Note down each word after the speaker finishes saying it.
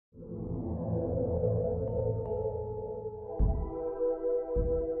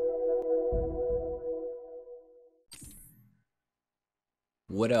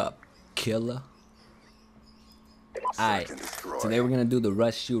What up, killer? Alright, today we're gonna do the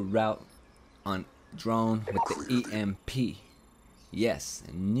RshU route on drone with the EMP. Yes,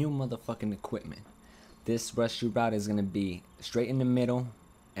 new motherfucking equipment. This RshU route is gonna be straight in the middle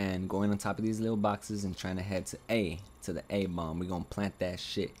and going on top of these little boxes and trying to head to the A bomb. We're gonna plant that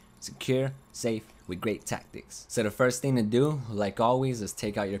shit secure, safe, with great tactics. So the first thing to do, like always, is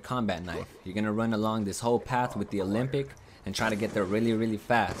take out your combat knife. You're gonna run along this whole path with the Olympic and try to get there really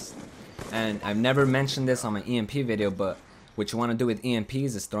fast. And I've never mentioned this on my EMP video, but what you want to do with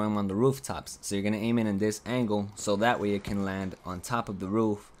EMPs is throw them on the rooftops. So you're gonna aim it in this angle so that way it can land on top of the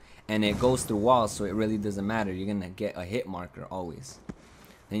roof, and it goes through walls, so it really doesn't matter. You're gonna get a hit marker always.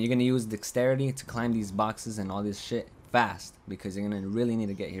 Then you're gonna use dexterity to climb these boxes and all this shit fast, because you're gonna really need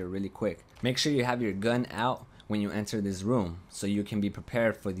to get here really quick. Make sure you have your gun out when you enter this room so you can be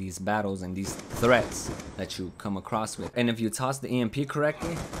prepared for these battles and these threats that you come across with. And if you toss the EMP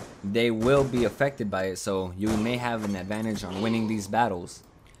correctly, they will be affected by it, so you may have an advantage on winning these battles.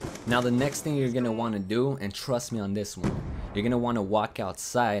 Now the next thing you're gonna want to do, and trust me on this one, you're gonna want to walk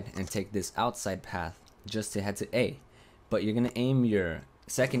outside and take this outside path just to head to A. But you're gonna aim your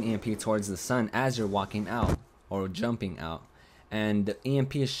second EMP towards the sun as you're walking out or jumping out, and the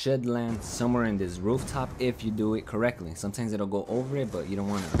EMP should land somewhere in this rooftop if you do it correctly. Sometimes it'll go over it, but you don't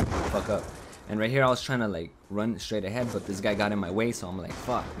want to fuck up. And right here I was trying to like run straight ahead, but this guy got in my way, so I'm like,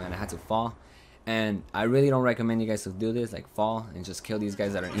 fuck man, I had to fall. And I really don't recommend you guys to do this, like fall and just kill these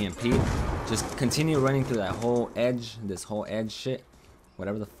guys that are EMP. Just continue running through that whole edge, this whole edge shit,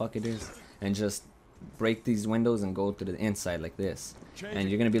 whatever the fuck it is, and just break these windows and go through the inside like this. And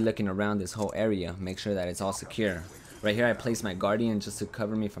you're gonna be looking around this whole area, make sure that it's all secure. Right here I placed my guardian just to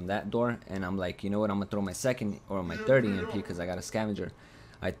cover me from that door, and I'm like, you know what, I'm gonna throw my second or my third EMP because I got a scavenger.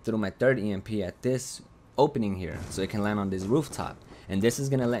 I threw my third EMP at this opening here so it can land on this rooftop, and this is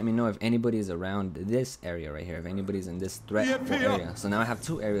gonna let me know if anybody is around this area right here, if anybody's in this threatful area. So now I have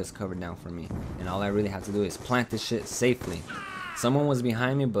two areas covered down for me, and all I really have to do is plant this shit safely. Someone was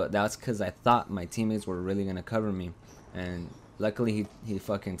behind me, but that's because I thought my teammates were really gonna cover me, and luckily he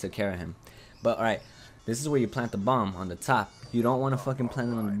fucking took care of him. But alright, this is where you plant the bomb, on the top. You don't want to fucking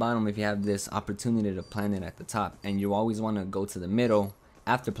plant it on the bottom if you have this opportunity to plant it at the top, and you always want to go to the middle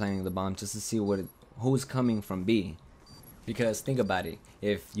after planting the bomb just to see who's coming from B. Because think about it,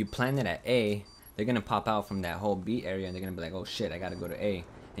 if you plant it at A, they're gonna pop out from that whole B area and they're gonna be like, oh shit, I gotta go to A,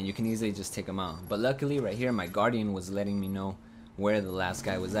 and you can easily just take them out. But luckily right here my guardian was letting me know where the last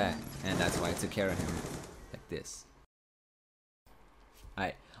guy was at, and that's why I took care of him like this.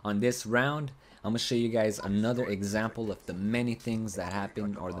 Alright, on this round I'm gonna show you guys another example of the many things that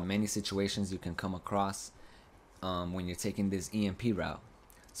happen, or the many situations you can come across when you're taking this EMP route.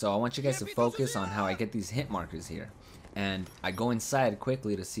 So I want you guys to focus on how I get these hit markers here, and I go inside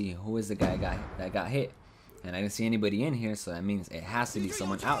quickly to see who is the guy that got hit, and I didn't see anybody in here, so that means it has to be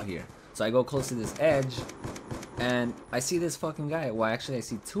someone out here. So I go close to this edge and I see this fucking guy. Well, actually I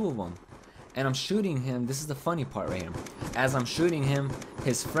see two of them, and I'm shooting him. This is the funny part right here. As I'm shooting him,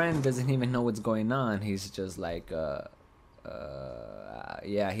 his friend doesn't even know what's going on. He's just like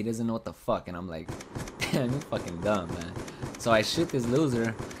yeah, he doesn't know what the fuck, and I'm like, damn, you're fucking dumb, man. So I shoot this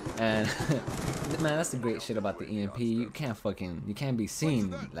loser, and man, that's the great shit about the EMP. You can't be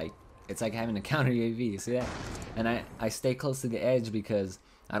seen. Like, it's like having a counter UAV, you see that? And I stay close to the edge because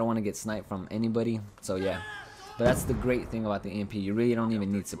I don't want to get sniped from anybody. So yeah, but that's the great thing about the EMP. You really don't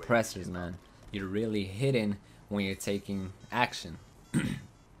even need suppressors, man. You're really hidden when you're taking action.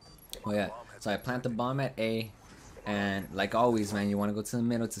 Well, yeah, so I plant the bomb at A, and like always, man, you want to go to the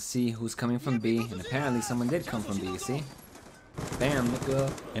middle to see who's coming from B, and apparently someone did come from B, you see? Bam,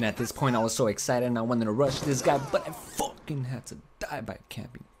 nigga. And at this point I was so excited and I wanted to rush this guy, but I fucking had to die by a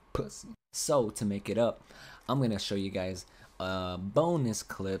camping pussy. So to make it up, I'm gonna show you guys a bonus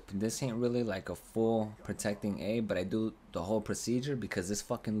clip. This ain't really like a full protecting A, but I do the whole procedure because this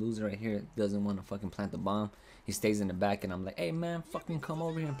fucking loser right here doesn't want to fucking plant the bomb. He stays in the back, and I'm like, hey man, fucking come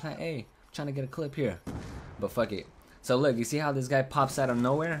over here and plant A. I'm trying to get a clip here, but fuck it. So look, you see how this guy pops out of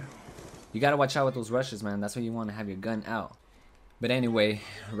nowhere? You gotta watch out with those rushes, man. That's why you want to have your gun out. But anyway,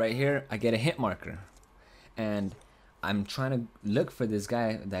 right here I get a hit marker, and I'm trying to look for this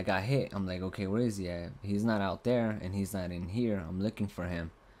guy that got hit. I'm like, okay, where is he at? He's not out there, and he's not in here. I'm looking for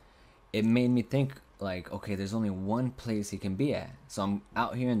him. It made me think, like, okay, there's only one place he can be at. So I'm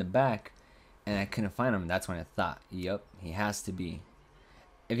out here in the back, and I couldn't find him. That's when I thought, yep, he has to be.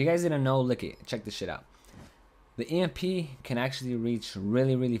 If you guys didn't know, look it, check this shit out. The EMP can actually reach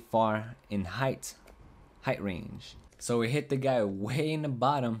really far in height range. So we hit the guy way in the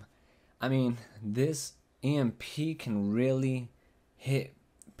bottom. I mean, this EMP can really hit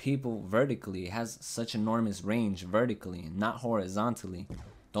people vertically. It has such enormous range vertically, not horizontally.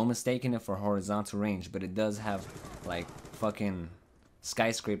 Don't mistaken it for horizontal range, but it does have like fucking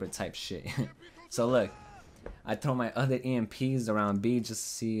skyscraper type shit. So look, I throw my other EMPs around B just to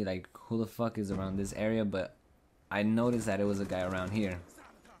see like who the fuck is around this area, but I noticed that it was a guy around here,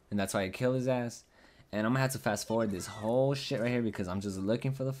 and that's why I kill his ass. And I'm gonna have to fast forward this whole shit right here because I'm just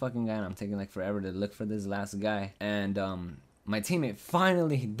looking for the fucking guy, and I'm taking like forever to look for this last guy. And my teammate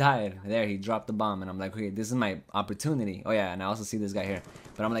finally died. There, he dropped the bomb, and I'm like, okay, this is my opportunity. Oh yeah, and I also see this guy here,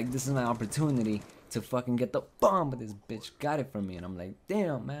 but I'm like, this is my opportunity to fucking get the bomb, but this bitch got it from me. And I'm like,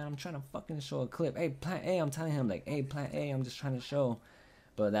 damn, man, I'm trying to fucking show a clip. Hey, plant A, I'm telling him like, hey, plant A, I'm just trying to show.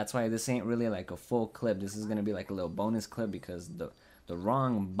 But that's why this ain't really like a full clip. This is gonna be like a little bonus clip because the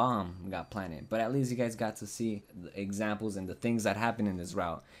wrong bomb got planted. But at least you guys got to see the examples and the things that happen in this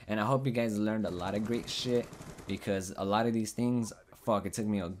route. And I hope you guys learned a lot of great shit, because a lot of these things, fuck, it took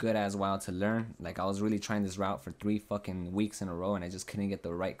me a good ass while to learn. Like, I was really trying this route for 3 fucking weeks in a row, and I just couldn't get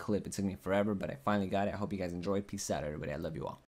the right clip. It took me forever, but I finally got it. I hope you guys enjoyed. Peace out, everybody. I love you all.